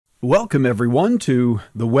Welcome everyone to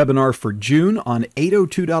the webinar for June on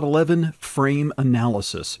 802.11 frame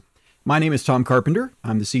analysis. My name is Tom Carpenter.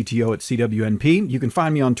 I'm the CTO at CWNP. You can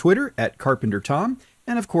find me on Twitter at CarpenterTom,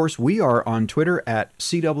 and of course we are on Twitter at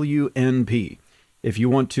CWNP. If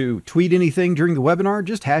you want to tweet anything during the webinar,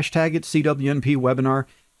 just hashtag it CWNP webinar,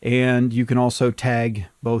 and you can also tag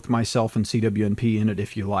both myself and CWNP in it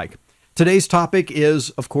if you like. Today's topic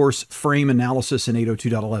is, of course, frame analysis in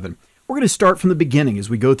 802.11. We're going to start from the beginning as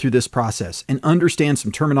we go through this process and understand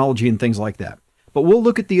some terminology and things like that. But we'll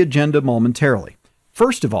look at the agenda momentarily.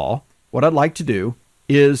 First of all, what I'd like to do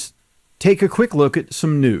is take a quick look at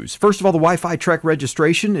some news. First of all, the Wi-Fi Trek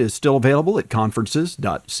registration is still available at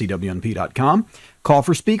conferences.cwnp.com. Call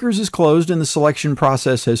for speakers is closed and the selection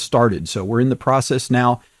process has started. So we're in the process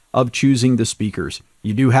now of choosing the speakers.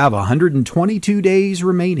 You do have 122 days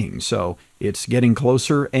remaining, so it's getting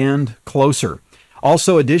closer and closer.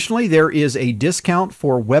 Also, additionally, there is a discount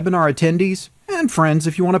for webinar attendees and friends.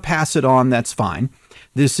 If you want to pass it on, that's fine.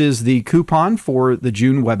 This is the coupon for the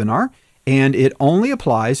June webinar, and it only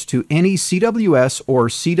applies to any CWS or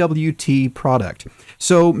CWT product.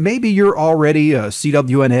 So maybe you're already a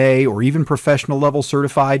CWNA or even professional level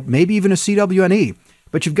certified, maybe even a CWNE,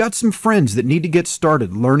 but you've got some friends that need to get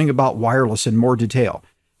started learning about wireless in more detail.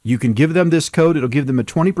 You can give them this code. It'll give them a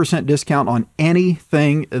 20% discount on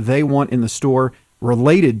anything they want in the store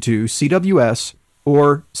related to CWS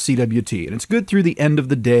or CWT. And it's good through the end of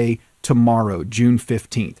the day tomorrow, June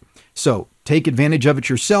 15th. So take advantage of it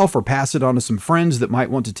yourself or pass it on to some friends that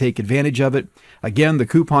might want to take advantage of it. Again, the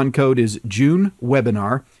coupon code is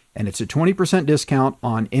JUNEWEBINAR, and it's a 20% discount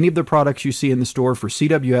on any of the products you see in the store for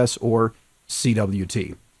CWS or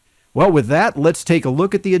CWT. Well, with that, let's take a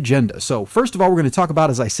look at the agenda. So first of all, we're going to talk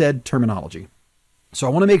about, as I said, terminology. So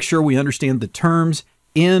I want to make sure we understand the terms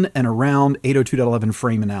in and around 802.11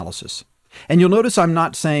 frame analysis. And you'll notice I'm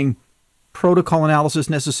not saying protocol analysis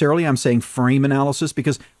necessarily, I'm saying frame analysis,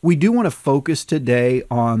 because we do want to focus today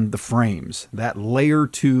on the frames, that layer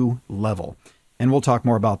 2 level. And we'll talk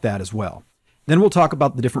more about that as well. Then we'll talk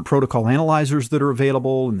about the different protocol analyzers that are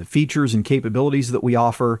available and the features and capabilities that we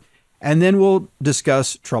offer. And then we'll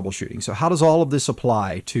discuss troubleshooting. So how does all of this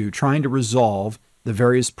apply to trying to resolve the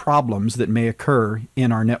various problems that may occur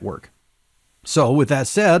in our network? So with that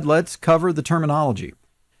said, let's cover the terminology.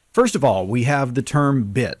 First of all, we have the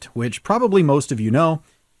term bit, which probably most of you know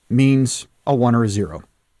means a 1 or a 0.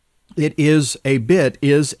 A bit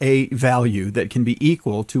is a value that can be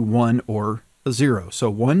equal to 1 or a 0.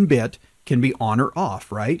 So 1 bit can be on or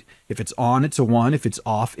off, right? If it's on, it's a 1. If it's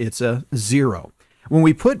off, it's a 0. When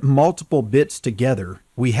we put multiple bits together,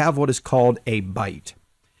 we have what is called a byte.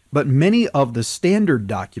 But many of the standard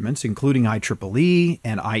documents, including IEEE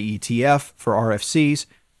and IETF for RFCs,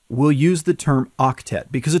 will use the term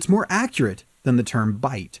octet because it's more accurate than the term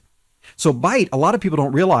byte. So byte, a lot of people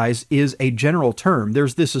don't realize, is a general term.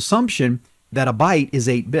 There's this assumption that a byte is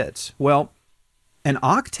 8 bits. Well, an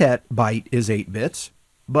octet byte is 8 bits,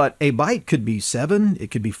 but a byte could be 7,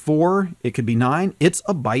 it could be 4, it could be 9. It's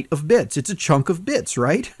a byte of bits. It's a chunk of bits,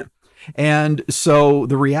 right? And so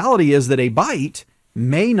the reality is that a byte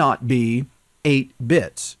may not be 8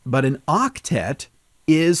 bits, but an octet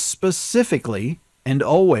is specifically and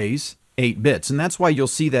always 8 bits. And that's why you'll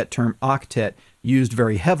see that term octet used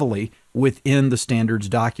very heavily within the standards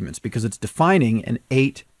documents, because it's defining an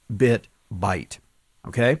 8-bit byte.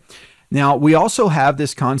 Okay. Now, we also have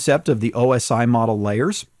this concept of the OSI model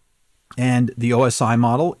layers, and the OSI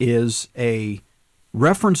model is a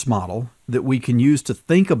reference model that we can use to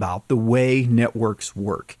think about the way networks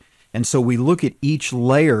work. And so we look at each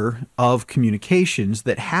layer of communications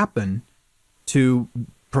that happen to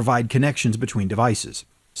provide connections between devices.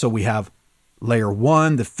 So we have layer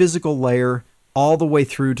 1, the physical layer, all the way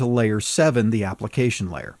through to layer 7, the application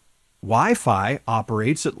layer. Wi-Fi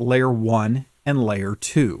operates at layer 1 and layer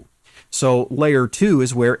 2. So layer 2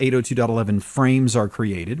 is where 802.11 frames are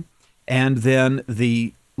created. And then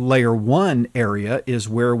the layer 1 area is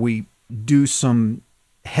where we do some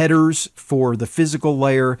headers for the physical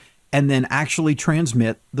layer and then actually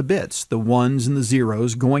transmit the bits, the 1s and the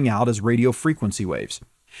 0s going out as radio frequency waves.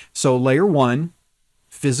 So layer 1,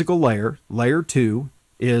 physical layer, layer 2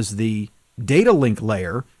 is the data link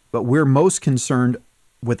layer, but we're most concerned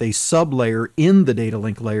with a sublayer in the data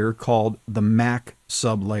link layer called the MAC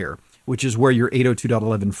sublayer, which is where your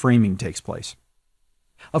 802.11 framing takes place.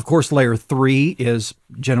 Of course, layer 3 is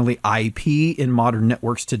generally IP in modern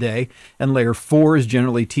networks today, and layer 4 is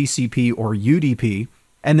generally TCP or UDP.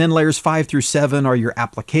 And then layers 5 through 7 are your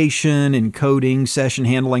application, encoding, session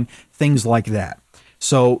handling, things like that.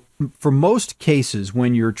 So for most cases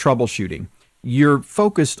when you're troubleshooting, you're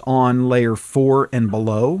focused on layer 4 and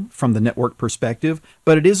below from the network perspective,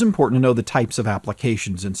 but it is important to know the types of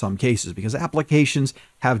applications in some cases, because applications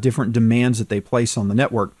have different demands that they place on the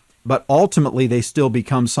network, but ultimately they still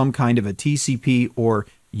become some kind of a TCP or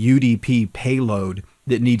UDP payload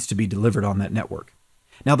that needs to be delivered on that network.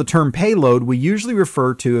 Now, the term payload, we usually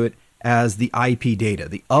refer to it as the IP data,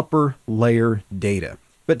 the upper layer data.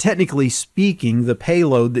 But technically speaking, the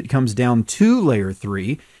payload that comes down to layer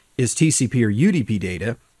 3 is TCP or UDP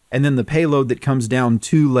data, and then the payload that comes down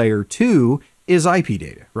to layer 2 is IP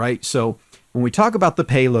data, right? So when we talk about the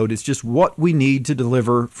payload, it's just what we need to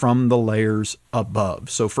deliver from the layers above.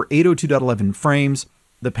 So for 802.11 frames,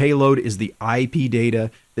 the payload is the IP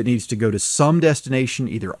data that needs to go to some destination,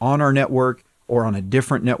 either on our network or on a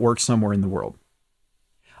different network somewhere in the world.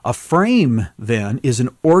 A frame, then, is an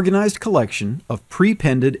organized collection of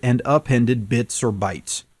prepended and appended bits or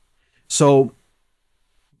bytes. So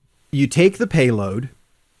you take the payload,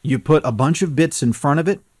 you put a bunch of bits in front of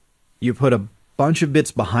it, you put a bunch of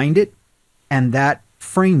bits behind it, and that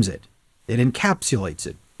frames it. It encapsulates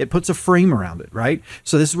it. It puts a frame around it, right?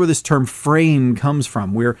 So this is where this term frame comes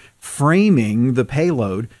from. We're framing the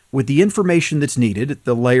payload with the information that's needed at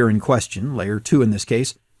the layer in question, layer 2 in this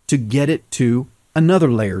case, to get it to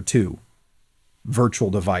another layer 2 virtual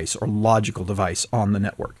device or logical device on the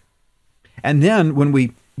network. And then when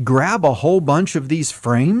we grab a whole bunch of these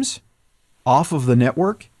frames off of the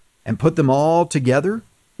network and put them all together,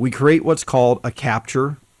 we create what's called a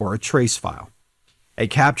capture or a trace file. A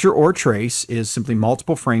capture or trace is simply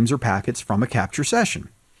multiple frames or packets from a capture session.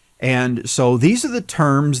 And so these are the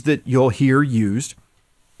terms that you'll hear used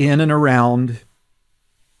in and around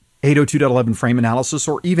 802.11 frame analysis,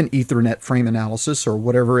 or even Ethernet frame analysis, or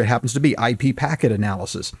whatever it happens to be, IP packet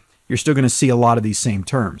analysis. You're still going to see a lot of these same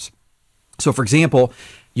terms. So for example,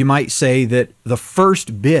 you might say that the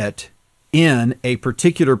first bit in a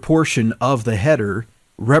particular portion of the header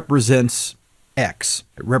represents X.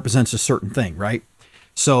 It represents a certain thing, right?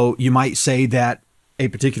 So you might say that a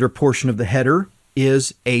particular portion of the header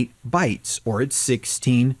is 8 bytes, or it's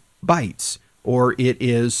 16 bytes, or it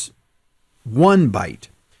is 1 byte.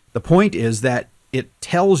 The point is that it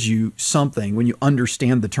tells you something when you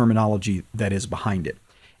understand the terminology that is behind it.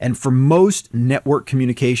 And for most network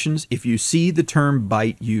communications, if you see the term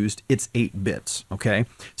byte used, it's 8 bits, okay?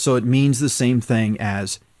 So it means the same thing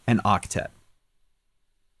as an octet.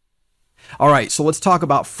 All right, so let's talk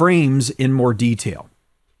about frames in more detail.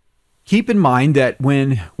 Keep in mind that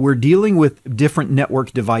when we're dealing with different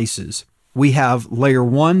network devices, we have layer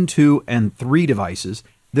 1, 2, and 3 devices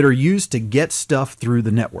that are used to get stuff through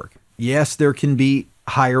the network. Yes, there can be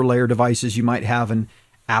higher layer devices. You might have an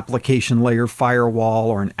application layer firewall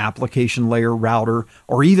or an application layer router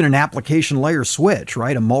or even an application layer switch,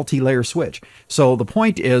 right? A multi-layer switch. So the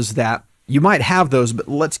point is that you might have those, but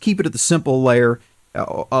let's keep it at the simple layer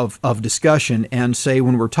of discussion and say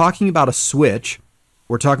when we're talking about a switch,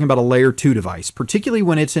 we're talking about a layer 2 device, particularly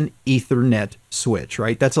when it's an Ethernet switch,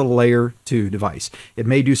 right? That's a layer 2 device. It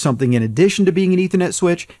may do something in addition to being an Ethernet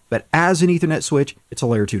switch, but as an Ethernet switch, it's a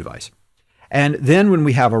layer 2 device. And then when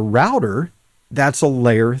we have a router, that's a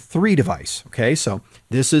layer 3 device, okay? So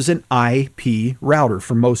this is an IP router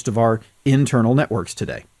for most of our internal networks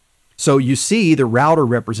today. So you see the router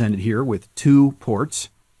represented here with 2 ports,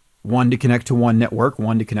 one to connect to one network,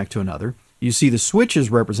 one to connect to another. You see the switches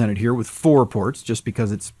represented here with 4 ports, just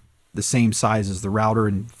because it's the same size as the router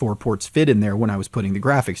and 4 ports fit in there when I was putting the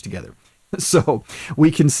graphics together. So we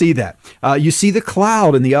can see that. You see the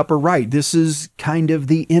cloud in the upper right. This is kind of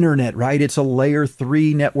the internet, right? It's a layer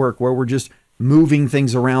 3 network where we're just moving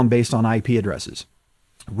things around based on IP addresses.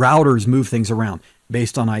 Routers move things around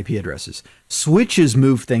based on IP addresses. Switches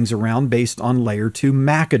move things around based on layer 2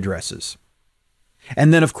 MAC addresses.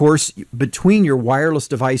 And then, of course, between your wireless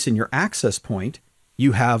device and your access point,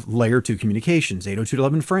 you have layer 2 communications,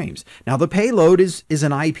 802.11 frames. Now, the payload is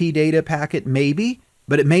an IP data packet, maybe,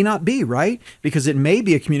 but it may not be, right? Because it may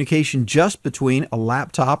be a communication just between a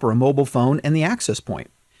laptop or a mobile phone and the access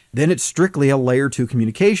point. Then it's strictly a layer 2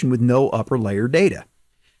 communication with no upper layer data.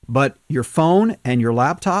 But your phone and your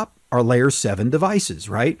laptop are layer 7 devices,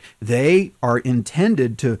 right? They are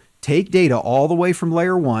intended to take data all the way from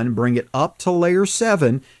layer 1, bring it up to layer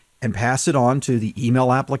 7, and pass it on to the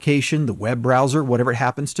email application, the web browser, whatever it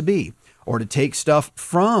happens to be. Or to take stuff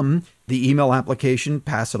from the email application,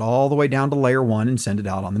 pass it all the way down to layer 1 and send it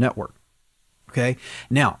out on the network. Okay?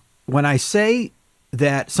 Now, when I say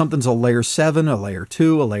that something's a layer 7, a layer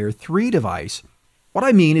 2, a layer 3 device, what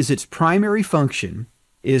I mean is its primary function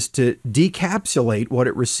is to decapsulate what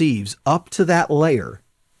it receives up to that layer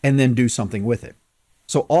and then do something with it.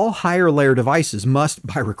 So all higher layer devices must,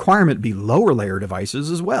 by requirement, be lower layer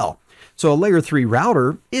devices as well. So a layer 3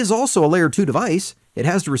 router is also a layer 2 device. It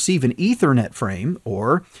has to receive an Ethernet frame,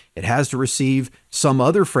 or it has to receive some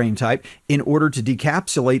other frame type in order to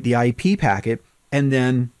decapsulate the IP packet and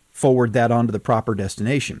then forward that onto the proper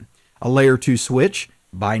destination. A layer 2 switch,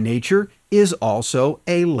 by nature, is also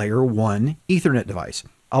a layer 1 Ethernet device.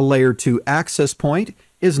 A layer 2 access point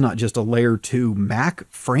is not just a layer 2 MAC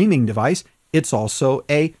framing device, it's also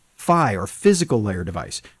a PHY or physical layer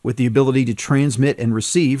device with the ability to transmit and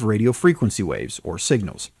receive radio frequency waves or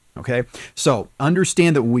signals. Okay, so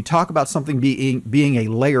understand that when we talk about something being a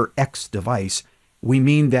layer X device, we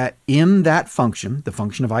mean that in that function, the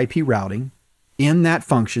function of IP routing, in that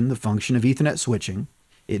function, the function of Ethernet switching,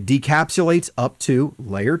 it decapsulates up to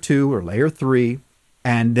layer 2 or layer 3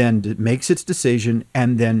 and then makes its decision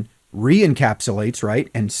and then re-encapsulates, right,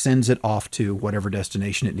 and sends it off to whatever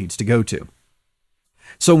destination it needs to go to.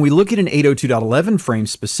 So when we look at an 802.11 frame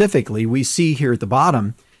specifically, we see here at the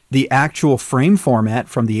bottom the actual frame format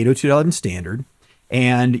from the 802.11 standard,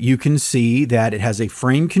 and you can see that it has a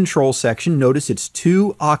frame control section. Notice it's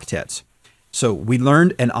 2 octets. So we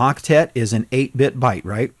learned an octet is an 8-bit byte,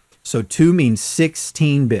 right? So 2 means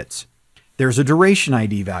 16 bits. There's a duration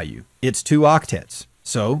ID value. It's 2 octets,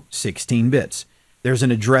 so 16 bits. There's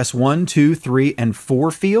an address 1, 2, 3, and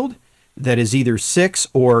 4 field that is either 6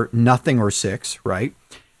 or nothing or 6, right?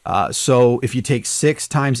 So if you take 6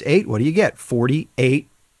 times 8, what do you get? 48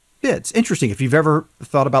 bits. Interesting. If you've ever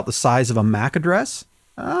thought about the size of a MAC address,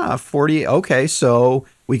 48. Okay, so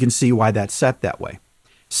we can see why that's set that way.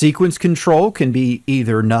 Sequence control can be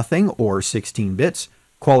either nothing or 16 bits.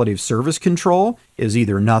 Quality of service control is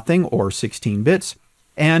either nothing or 16 bits.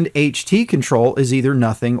 And HT control is either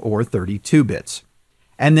nothing or 32 bits.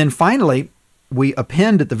 And then finally, we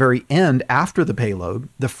append at the very end after the payload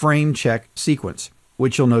the frame check sequence,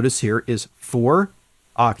 which you'll notice here is 4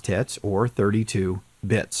 octets or 32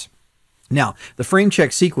 bits. Now, the frame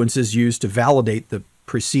check sequence is used to validate the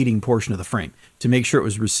preceding portion of the frame to make sure it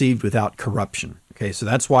was received without corruption. Okay, so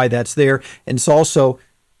that's why that's there. And it's also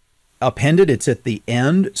appended, it's at the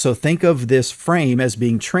end. So think of this frame as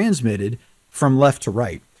being transmitted from left to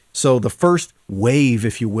right. So the first wave,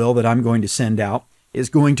 if you will, that I'm going to send out is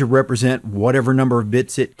going to represent whatever number of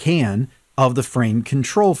bits it can of the frame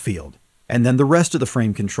control field. And then the rest of the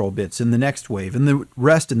frame control bits in the next wave, and the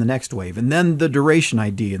rest in the next wave, and then the duration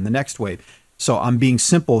ID in the next wave. So I'm being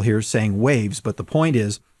simple here saying waves, but the point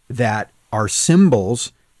is that our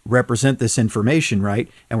symbols represent this information, right?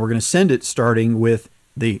 And we're going to send it starting with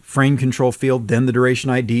the frame control field, then the duration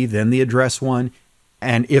ID, then the address 1,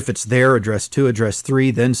 and if it's there, address 2, address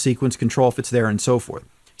 3, then sequence control if it's there, and so forth.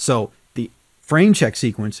 So the frame check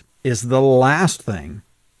sequence is the last thing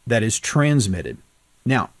that is transmitted.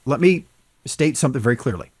 Now, let me state something very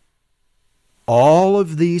clearly. All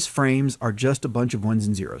of these frames are just a bunch of ones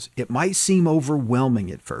and zeros. It might seem overwhelming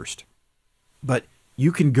at first, but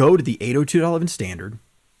you can go to the 802.11 standard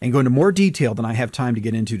and go into more detail than I have time to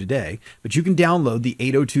get into today, but you can download the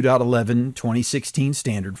 802.11 2016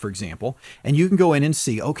 standard, for example, and you can go in and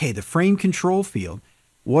see, okay, the frame control field,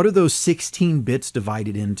 what are those 16 bits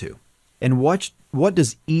divided into? And what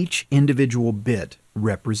does each individual bit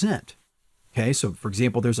represent? Okay, so for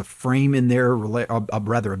example, there's a frame in there,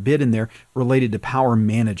 rather a bit in there related to power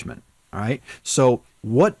management. All right, so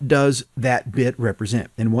what does that bit represent?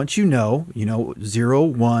 And once you know 0,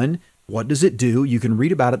 1, what does it do? You can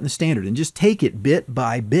read about it in the standard and just take it bit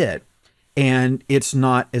by bit, and it's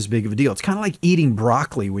not as big of a deal. It's kind of like eating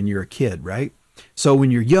broccoli when you're a kid, right? So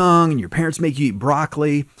when you're young and your parents make you eat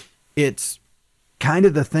broccoli, it's kind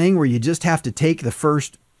of the thing where you just have to take the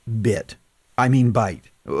first bite.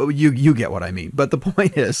 You get what I mean. But the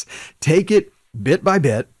point is, take it bit by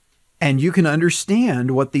bit, and you can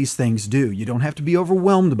understand what these things do. You don't have to be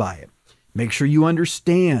overwhelmed by it. Make sure you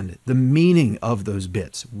understand the meaning of those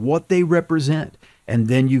bits, what they represent, and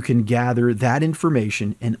then you can gather that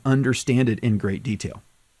information and understand it in great detail.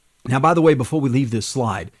 Now, by the way, before we leave this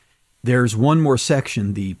slide, there's one more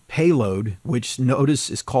section, the payload, which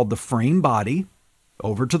notice is called the frame body,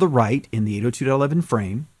 over to the right in the 802.11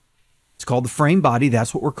 frame. It's called the frame body.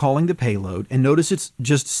 That's what we're calling the payload. And notice it's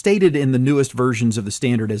just stated in the newest versions of the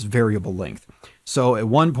standard as variable length. So at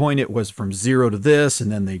one point it was from 0 to this,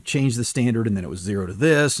 and then they changed the standard, and then it was 0 to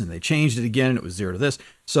this, and they changed it again, and it was 0 to this.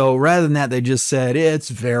 So rather than that, they just said it's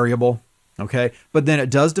variable. Okay, but then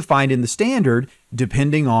it does define in the standard,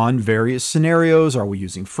 depending on various scenarios, are we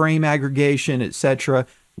using frame aggregation, etc.,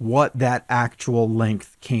 what that actual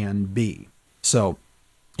length can be. So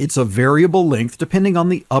it's a variable length depending on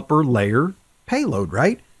the upper layer payload,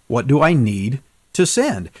 right? What do I need to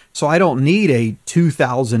send. So I don't need a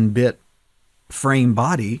 2000 bit frame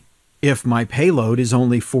body if my payload is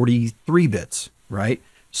only 43 bits, right?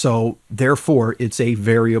 So therefore, it's a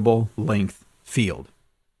variable length field.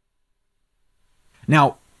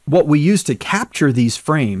 Now, what we use to capture these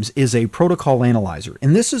frames is a protocol analyzer.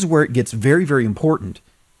 And this is where it gets very, very important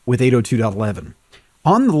with 802.11.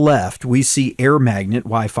 On the left, we see Air Magnet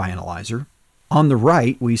Wi-Fi Analyzer. On the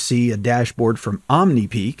right, we see a dashboard from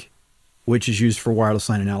OmniPeak, which is used for wireless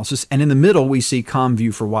LAN analysis. And in the middle, we see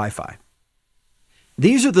ComView for Wi-Fi.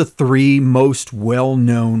 These are the three most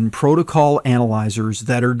well-known protocol analyzers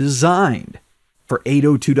that are designed for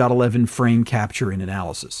 802.11 frame capture and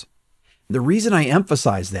analysis. The reason I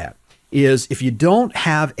emphasize that is if you don't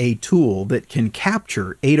have a tool that can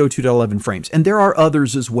capture 802.11 frames, and there are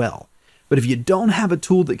others as well, but if you don't have a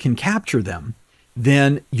tool that can capture them,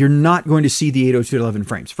 then you're not going to see the 802.11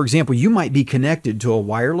 frames. For example, you might be connected to a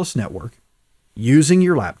wireless network using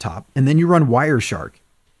your laptop, and then you run Wireshark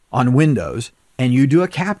on Windows, and you do a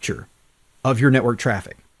capture of your network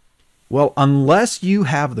traffic. Well, unless you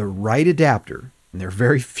have the right adapter, and there are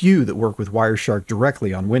very few that work with Wireshark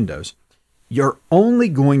directly on Windows, you're only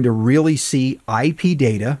going to really see IP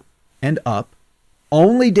data and up,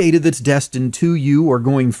 only data that's destined to you or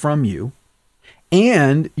going from you,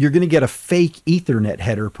 and you're going to get a fake Ethernet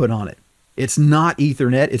header put on it. It's not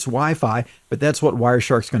Ethernet, it's Wi-Fi, but that's what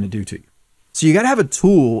Wireshark's going to do to you. So you got to have a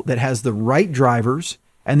tool that has the right drivers,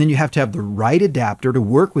 and then you have to have the right adapter to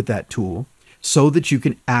work with that tool so that you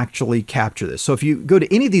can actually capture this. So if you go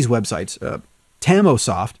to any of these websites,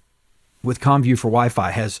 Tamosoft with ComView for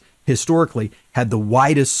Wi-Fi has historically had the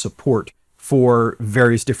widest support for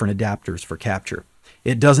various different adapters for capture.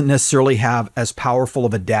 It doesn't necessarily have as powerful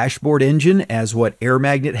of a dashboard engine as what Air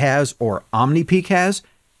Magnet has or OmniPeak has,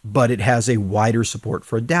 but it has a wider support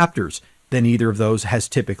for adapters than either of those has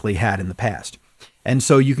typically had in the past. And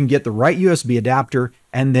so you can get the right USB adapter,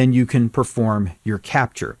 and then you can perform your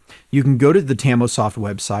capture. You can go to the Tamosoft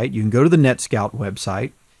website, you can go to the NetScout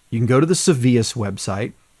website, you can go to the Savius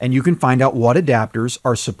website, and you can find out what adapters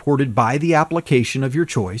are supported by the application of your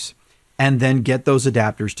choice, and then get those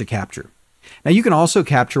adapters to capture. Now, you can also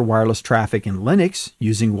capture wireless traffic in Linux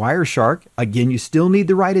using Wireshark. Again, you still need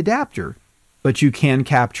the right adapter, but you can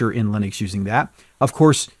capture in Linux using that. Of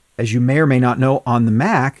course, as you may or may not know, on the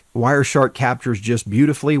Mac, Wireshark captures just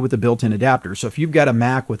beautifully with a built-in adapter. So if you've got a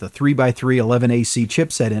Mac with a 3x3 11AC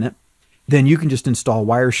chipset in it, then you can just install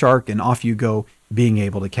Wireshark and off you go being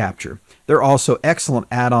able to capture. There are also excellent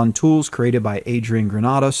add-on tools created by Adrian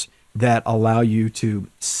Granados that allow you to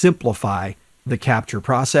simplify the capture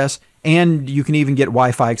process. And you can even get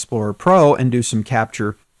Wi-Fi Explorer Pro and do some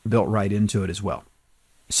capture built right into it as well.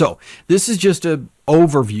 So this is just an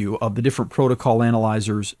overview of the different protocol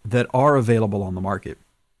analyzers that are available on the market.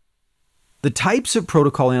 The types of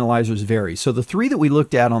protocol analyzers vary. So the three that we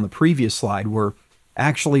looked at on the previous slide were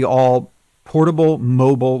actually all portable,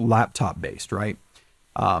 mobile, laptop based, right?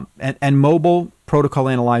 And mobile protocol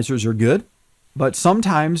analyzers are good, but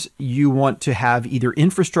sometimes you want to have either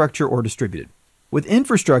infrastructure or distributed. With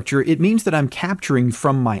infrastructure, it means that I'm capturing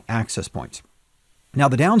from my access points. Now,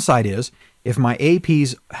 the downside is if my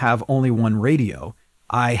APs have only one radio,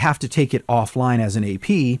 I have to take it offline as an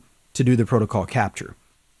AP to do the protocol capture,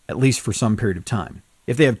 at least for some period of time.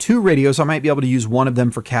 If they have two radios, I might be able to use one of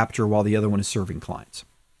them for capture while the other one is serving clients.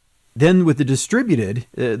 Then with the distributed,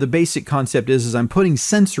 the basic concept is I'm putting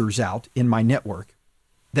sensors out in my network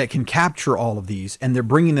that can capture all of these, and they're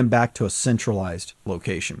bringing them back to a centralized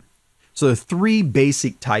location. So there are three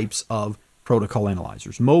basic types of protocol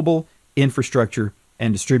analyzers: mobile, infrastructure,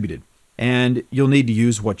 and distributed. And you'll need to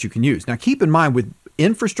use what you can use. Now keep in mind, with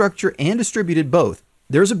infrastructure and distributed both,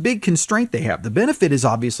 there's a big constraint they have. The benefit is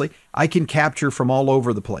obviously I can capture from all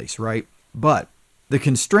over the place, right? But the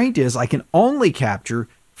constraint is I can only capture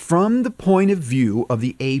from the point of view of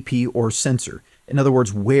the AP or sensor. In other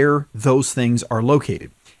words, where those things are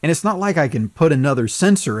located. And it's not like I can put another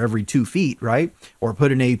sensor every 2 feet, right? Or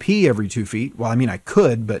put an AP every 2 feet. Well, I mean, I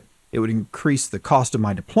could, but it would increase the cost of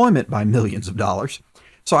my deployment by millions of dollars.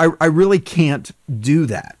 So I really can't do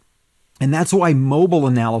that. And that's why mobile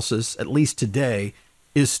analysis, at least today,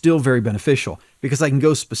 is still very beneficial, because I can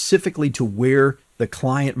go specifically to where the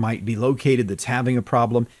client might be located that's having a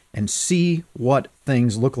problem and see what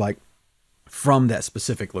things look like from that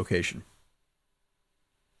specific location.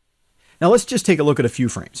 Now let's just take a look at a few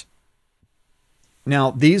frames.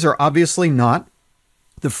 Now these are obviously not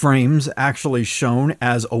the frames actually shown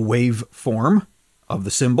as a waveform of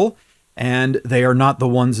the symbol, and they are not the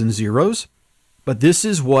ones and zeros, but this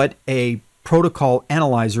is what a protocol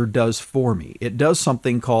analyzer does for me. It does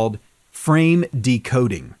something called frame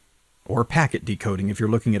decoding, or packet decoding if you're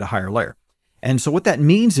looking at a higher layer. And so what that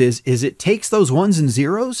means is it takes those ones and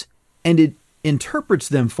zeros and it interprets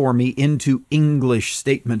them for me into English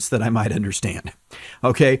statements that I might understand.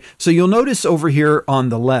 Okay, so you'll notice over here on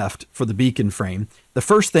the left for the beacon frame, the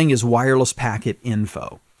first thing is wireless packet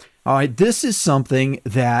info. All right, this is something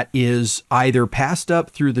that is either passed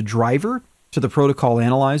up through the driver to the protocol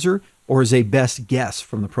analyzer or is a best guess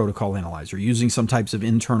from the protocol analyzer using some types of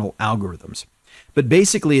internal algorithms. But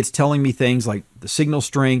basically, it's telling me things like the signal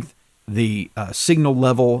strength, the signal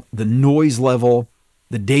level, the noise level,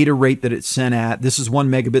 the data rate that it's sent at. This is 1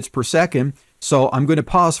 megabits per second. So I'm going to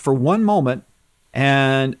pause for one moment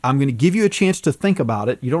and I'm going to give you a chance to think about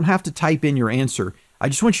it. You don't have to type in your answer. I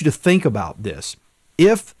just want you to think about this.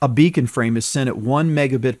 If a beacon frame is sent at 1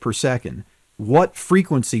 megabit per second, what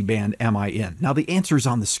frequency band am I in? Now the answer is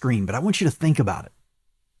on the screen, but I want you to think about it.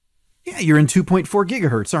 Yeah, you're in 2.4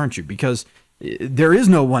 gigahertz, aren't you? Because there is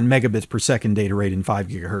no 1 megabits per second data rate in 5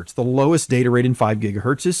 gigahertz. The lowest data rate in 5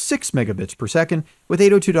 gigahertz is 6 megabits per second with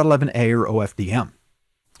 802.11a or OFDM.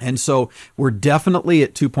 And so we're definitely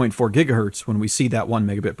at 2.4 gigahertz when we see that 1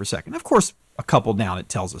 megabit per second. Of course, a couple down, it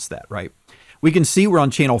tells us that, right? We can see we're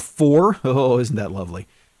on channel 4. Oh, isn't that lovely?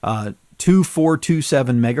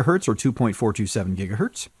 2427 megahertz or 2.427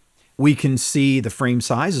 gigahertz. We can see the frame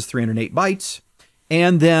size is 308 bytes.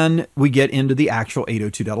 And then we get into the actual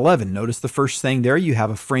 802.11. Notice the first thing there, you have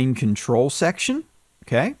a frame control section,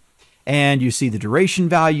 okay? And you see the duration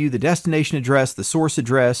value, the destination address, the source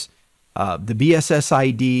address, the BSS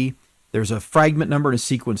ID. There's a fragment number and a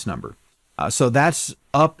sequence number. So that's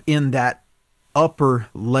up in that upper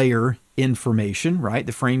layer information, right?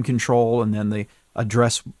 The frame control and then the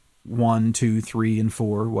address 1, 2, 3, and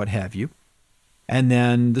 4, what have you. And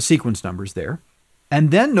then the sequence numbers there. And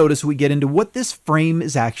then notice we get into what this frame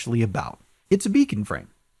is actually about. It's a beacon frame.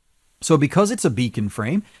 So because it's a beacon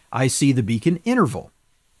frame, I see the beacon interval.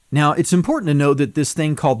 Now, it's important to know that this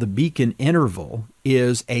thing called the beacon interval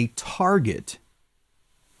is a target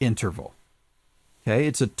interval. Okay,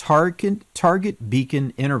 it's a target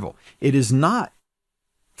beacon interval. It is not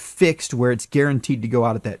fixed where it's guaranteed to go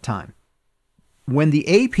out at that time. When the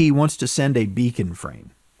AP wants to send a beacon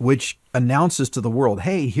frame, which announces to the world,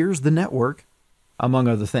 hey, here's the network, among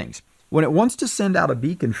other things. When it wants to send out a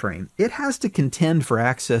beacon frame, it has to contend for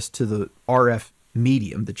access to the RF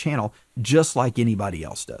medium, the channel, just like anybody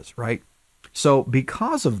else does, right? So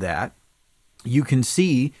because of that, you can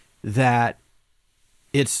see that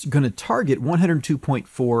it's going to target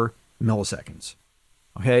 102.4 milliseconds.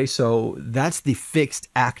 Okay, so that's the fixed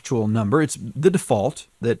actual number. It's the default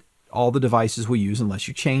that all the devices will use unless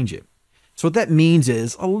you change it. So what that means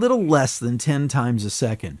is a little less than 10 times a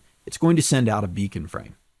second, it's going to send out a beacon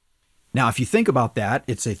frame. Now, if you think about that,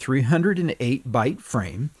 it's a 308 byte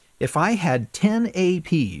frame. If I had 10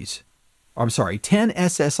 APs, I'm sorry, 10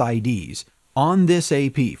 SSIDs on this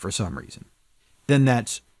AP for some reason, then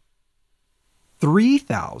that's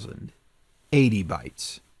 3,080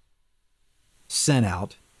 bytes sent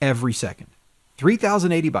out every second.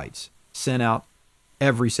 3,080 bytes sent out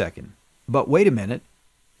every second. But wait a minute,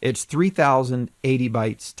 it's 3,080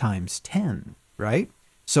 bytes times 10, right?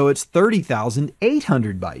 So it's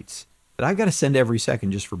 30,800 bytes that I've got to send every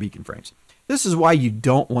second just for beacon frames. This is why you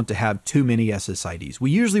don't want to have too many SSIDs.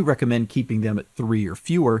 We usually recommend keeping them at 3 or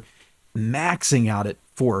fewer, maxing out at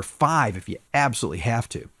 4 or 5 if you absolutely have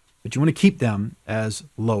to. But you want to keep them as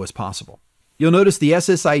low as possible. You'll notice the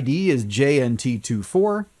SSID is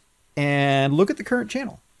JNT24, and look at the current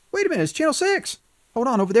channel. Wait a minute, it's channel 6. Hold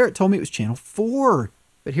on, over there it told me it was channel 4,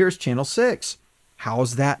 but here's channel 6. How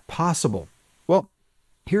is that possible? Well,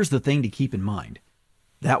 here's the thing to keep in mind.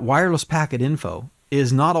 That wireless packet info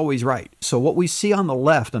is not always right. So what we see on the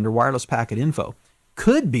left under wireless packet info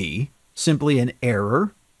could be simply an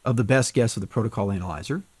error of the best guess of the protocol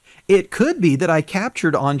analyzer. It could be that I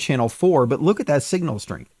captured on channel 4, but look at that signal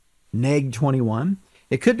strength, neg 21.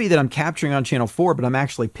 It could be that I'm capturing on channel 4, but I'm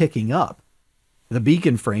actually picking up the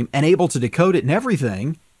beacon frame and able to decode it and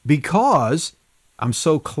everything because I'm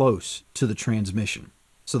so close to the transmission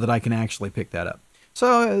so that I can actually pick that up.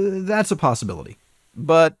 So that's a possibility.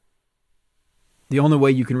 But the only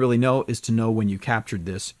way you can really know is to know when you captured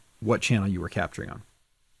this, what channel you were capturing on.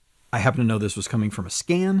 I happen to know this was coming from a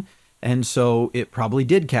scan, and so it probably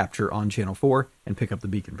did capture on channel 4 and pick up the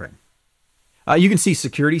beacon frame. You can see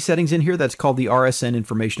security settings in here. That's called the RSN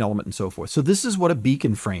information element and so forth. So this is what a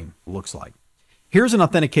beacon frame looks like. Here's an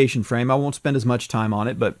authentication frame. I won't spend as much time on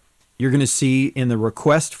it, but you're going to see in the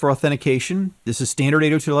request for authentication, this is standard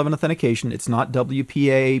 802.11 authentication. It's not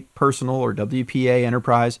WPA personal or WPA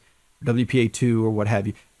enterprise, WPA2 or what have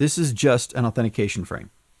you. This is just an authentication frame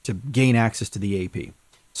to gain access to the AP.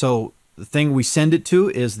 So The thing we send it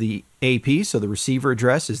to is the AP, so the receiver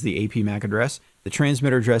address is the AP MAC address. The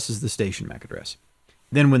transmitter address is the station MAC address.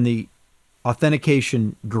 Then when the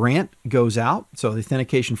authentication grant goes out, so the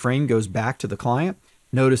authentication frame goes back to the client,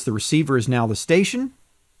 notice the receiver is now the station,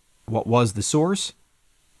 what was the source,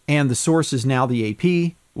 and the source is now the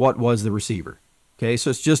AP, what was the receiver. Okay,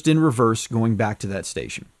 so it's just in reverse going back to that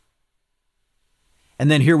station.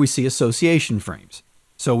 And then here we see association frames.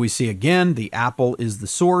 So we see again, the Apple is the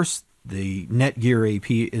source, the Netgear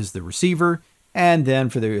AP is the receiver, and then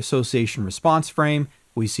for the association response frame,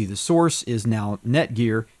 we see the source is now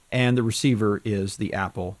Netgear and the receiver is the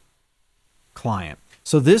Apple client.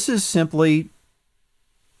 So this is simply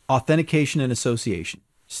authentication and association.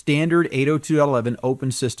 Standard 802.11 open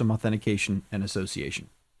system authentication and association.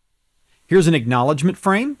 Here's an acknowledgement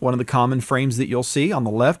frame. One of the common frames that you'll see on the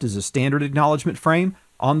left is a standard acknowledgement frame.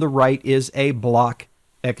 On the right is a block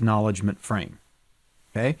acknowledgement frame.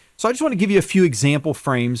 Okay, so I just want to give you a few example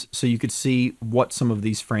frames so you could see what some of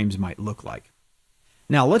these frames might look like.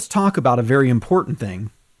 Now let's talk about a very important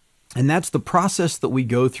thing, and that's the process that we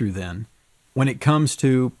go through then when it comes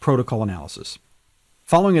to protocol analysis.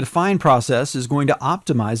 Following a defined process is going to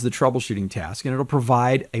optimize the troubleshooting task, and it'll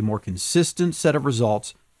provide a more consistent set of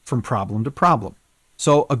results from problem to problem.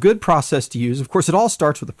 So a good process to use, of course, it all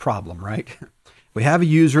starts with a problem, right? We have a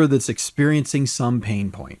user that's experiencing some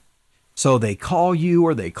pain point. So they call you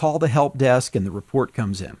or they call the help desk and the report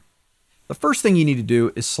comes in. The first thing you need to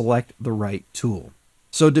do is select the right tool.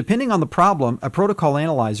 So depending on the problem, a protocol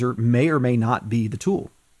analyzer may or may not be the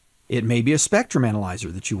tool. It may be a spectrum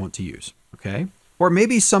analyzer that you want to use, okay? Or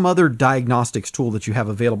maybe some other diagnostics tool that you have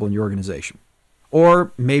available in your organization.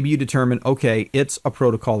 Or maybe you determine, okay, it's a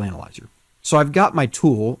protocol analyzer. So I've got my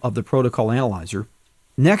tool of the protocol analyzer.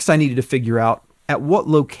 Next, I needed to figure out at what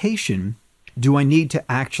location do I need to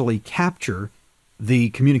actually capture the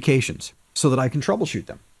communications so that I can troubleshoot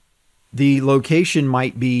them. The location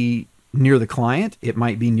might be near the client. It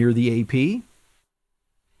might be near the AP.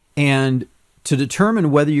 And to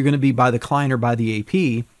determine whether you're going to be by the client or by the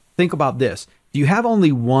AP, think about this. Do you have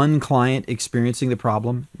only one client experiencing the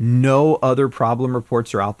problem? No other problem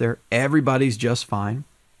reports are out there. Everybody's just fine.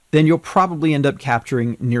 Then you'll probably end up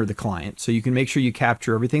capturing near the client. So you can make sure you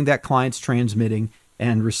capture everything that client's transmitting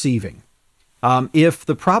and receiving. If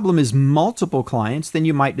the problem is multiple clients, then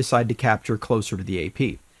you might decide to capture closer to the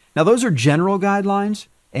AP. Now, those are general guidelines,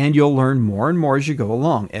 and you'll learn more and more as you go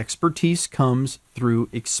along. Expertise comes through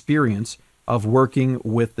experience of working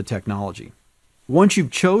with the technology. Once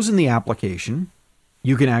you've chosen the application,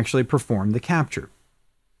 you can actually perform the capture.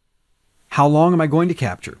 How long am I going to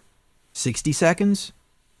capture? 60 seconds?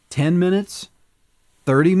 10 minutes?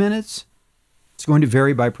 30 minutes? It's going to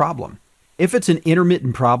vary by problem. If it's an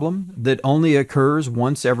intermittent problem that only occurs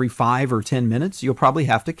once every 5 or 10 minutes, you'll probably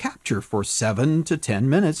have to capture for 7 to 10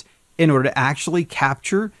 minutes in order to actually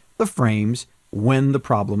capture the frames when the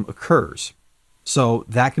problem occurs. So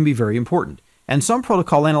that can be very important. And some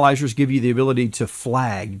protocol analyzers give you the ability to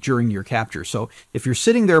flag during your capture. So if you're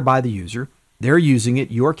sitting there by the user, they're using it,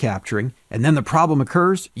 you're capturing, and then the problem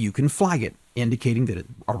occurs, you can flag it, indicating that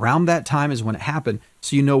around that time is when it happened,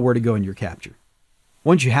 so you know where to go in your capture.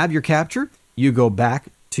 Once you have your capture, you go back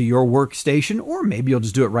to your workstation, or maybe you'll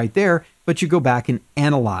just do it right there, but you go back and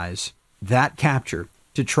analyze that capture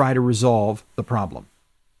to try to resolve the problem.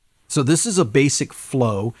 So this is a basic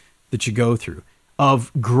flow that you go through.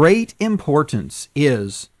 Of great importance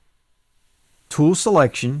is tool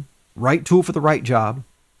selection, right tool for the right job.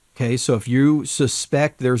 Okay, so if you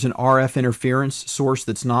suspect there's an RF interference source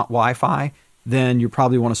that's not Wi-Fi, then you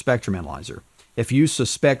probably want a spectrum analyzer. If you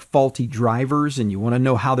suspect faulty drivers and you want to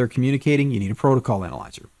know how they're communicating, you need a protocol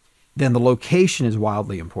analyzer. Then the location is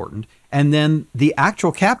wildly important. And then the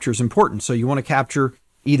actual capture is important. So you want to capture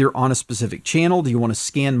either on a specific channel. Do you want to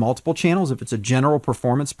scan multiple channels? If it's a general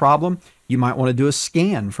performance problem, you might want to do a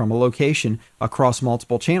scan from a location across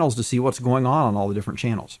multiple channels to see what's going on all the different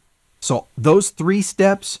channels. So those 3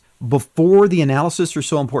 steps before the analysis are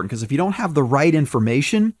so important, because if you don't have the right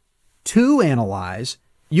information to analyze,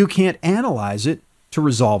 you can't analyze it to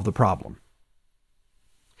resolve the problem.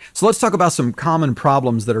 So let's talk about some common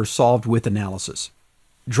problems that are solved with analysis.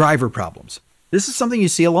 Driver problems. This is something you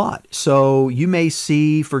see a lot. So you may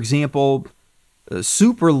see, for example,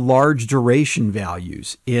 super large duration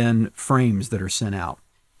values in frames that are sent out.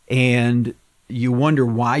 And you wonder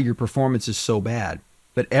why your performance is so bad.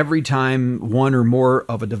 But every time one or more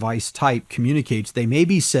of a device type communicates, they may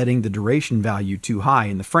be setting the duration value too high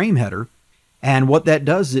in the frame header. And what that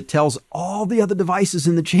does is it tells all the other devices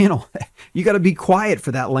in the channel, you got to be quiet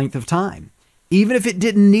for that length of time. even if it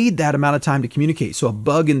didn't need that amount of time to communicate. So a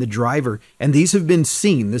bug in the driver, and these have been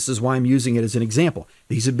seen. This is why I'm using it as an example.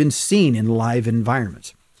 These have been seen in live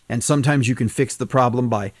environments. And sometimes you can fix the problem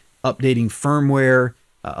by updating firmware,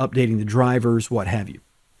 updating the drivers, what have you.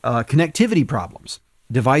 Connectivity problems.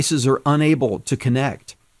 Devices are unable to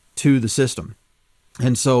connect to the system.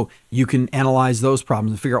 And so you can analyze those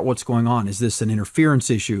problems and figure out what's going on. Is this an interference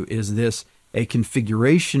issue? Is this a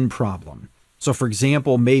configuration problem? So for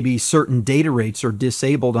example, maybe certain data rates are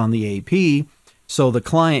disabled on the AP, so the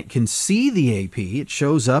client can see the AP. It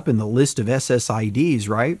shows up in the list of SSIDs,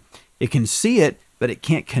 right? It can see it, but it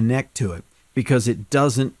can't connect to it because it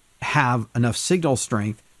doesn't have enough signal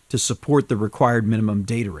strength to support the required minimum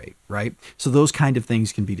data rate, right? So those kind of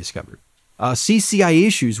things can be discovered. CCI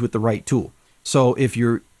issues with the right tool. So if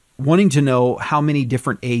you're wanting to know how many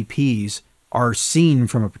different APs are seen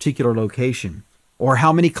from a particular location, or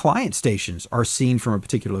how many client stations are seen from a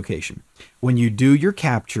particular location, when you do your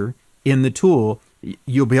capture in the tool,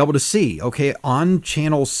 you'll be able to see, okay, on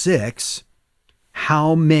channel 6,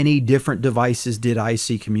 how many different devices did I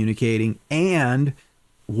see communicating and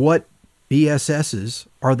what BSSs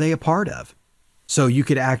are they a part of? So you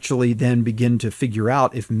could actually then begin to figure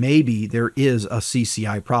out if maybe there is a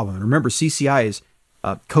CCI problem. And remember, CCI is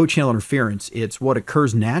co-channel interference. It's what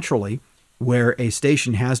occurs naturally where a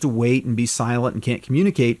station has to wait and be silent and can't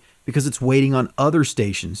communicate because it's waiting on other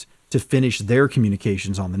stations to finish their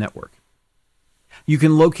communications on the network. You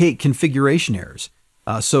can locate configuration errors.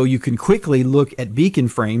 So you can quickly look at beacon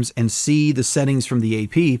frames and see the settings from the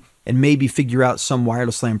AP and maybe figure out some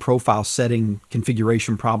wireless LAN profile setting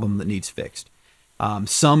configuration problem that needs fixed.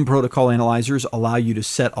 Some protocol analyzers allow you to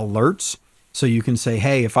set alerts. So you can say,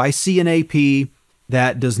 hey, if I see an AP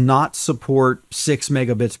that does not support 6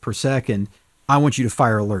 megabits per second, I want you to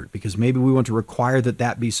fire alert because maybe we want to require that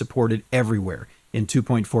that be supported everywhere in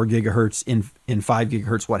 2.4 gigahertz, in 5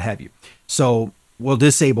 gigahertz, what have you. So we'll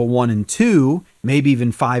disable 1 and 2, maybe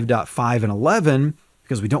even 5.5 and 11,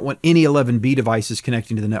 because we don't want any 11B devices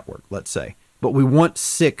connecting to the network, let's say. But we want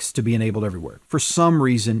 6 to be enabled everywhere for some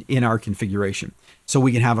reason in our configuration. So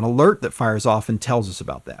we can have an alert that fires off and tells us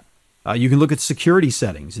about that. You can look at security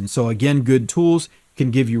settings. And so again, good tools can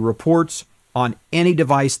give you reports on any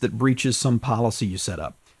device that breaches some policy you set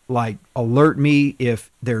up. Like alert me if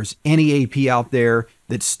there's any AP out there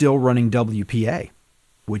that's still running WPA,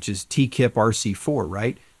 which is TKIP RC4,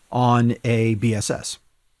 right, on a BSS.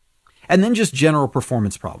 And then just general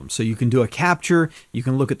performance problems. So you can do a capture, you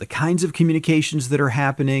can look at the kinds of communications that are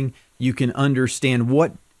happening, you can understand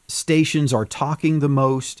what stations are talking the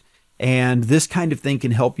most, and this kind of thing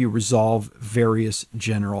can help you resolve various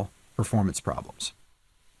general performance problems.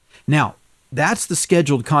 Now, that's the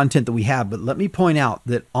scheduled content that we have, but let me point out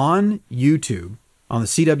that on YouTube, on the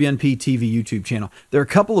CWNP TV YouTube channel, there are a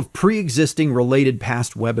couple of pre-existing related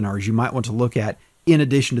past webinars you might want to look at in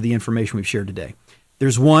addition to the information we've shared today.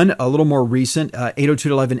 There's one a little more recent,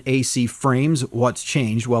 802.11ac frames, what's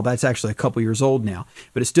changed? Well, that's actually a couple years old now,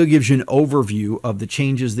 but it still gives you an overview of the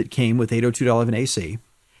changes that came with 802.11ac.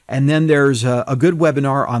 And then there's a good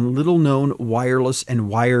webinar on little known wireless and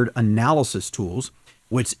wired analysis tools,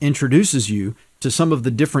 which introduces you to some of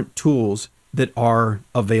the different tools that are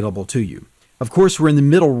available to you. Of course, we're in the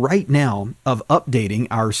middle right now of updating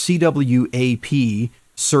our CWAP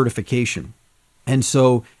certification. And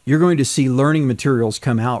so you're going to see learning materials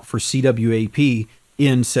come out for CWAP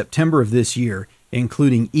in September of this year,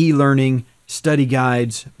 including e-learning, study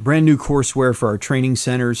guides, brand new courseware for our training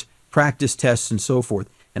centers, practice tests, and so forth.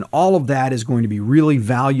 And all of that is going to be really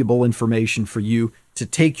valuable information for you to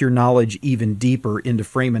take your knowledge even deeper into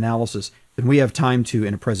frame analysis than we have time to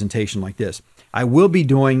in a presentation like this. I will be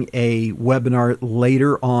doing a webinar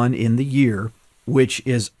later on in the year, which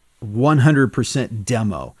is 100%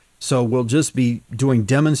 demo. So we'll just be doing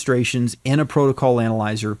demonstrations in a protocol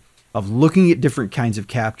analyzer of looking at different kinds of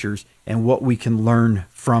captures and what we can learn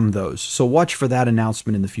from those. So watch for that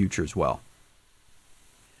announcement in the future as well.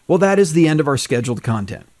 Well, that is the end of our scheduled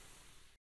content.